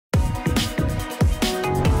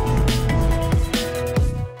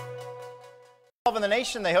In the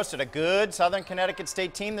nation, they hosted a good Southern Connecticut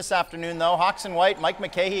State team this afternoon, though. Hawks in white, Mike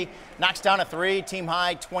McCahey knocks down a three, team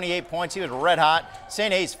high, 28 points. He was red hot.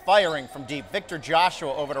 St. A's firing from deep. Victor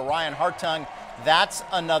Joshua over to Ryan Hartung. That's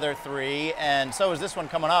another three, and so is this one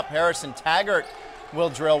coming up. Harrison Taggart will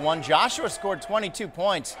drill one. Joshua scored 22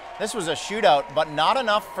 points. This was a shootout, but not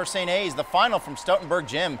enough for St. A's. The final from Stoutenburg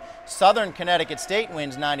Gym. Southern Connecticut State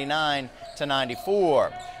wins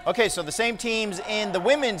 99-94. Okay, so the same teams in the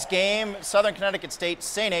women's game. Southern Connecticut State,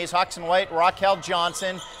 St. A's, Hawks in white, Raquel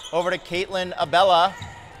Johnson over to Caitlin Abella.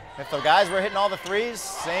 If the guys were hitting all the threes,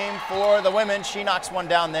 same for the women. She knocks one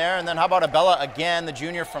down there. And then how about Abella again? The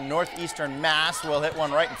junior from Northeastern Mass will hit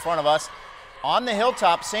one right in front of us. On the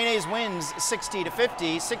hilltop, St. A's wins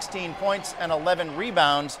 60-50, 16 points and 11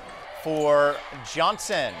 rebounds for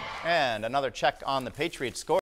Johnson. And another check on the Patriots score.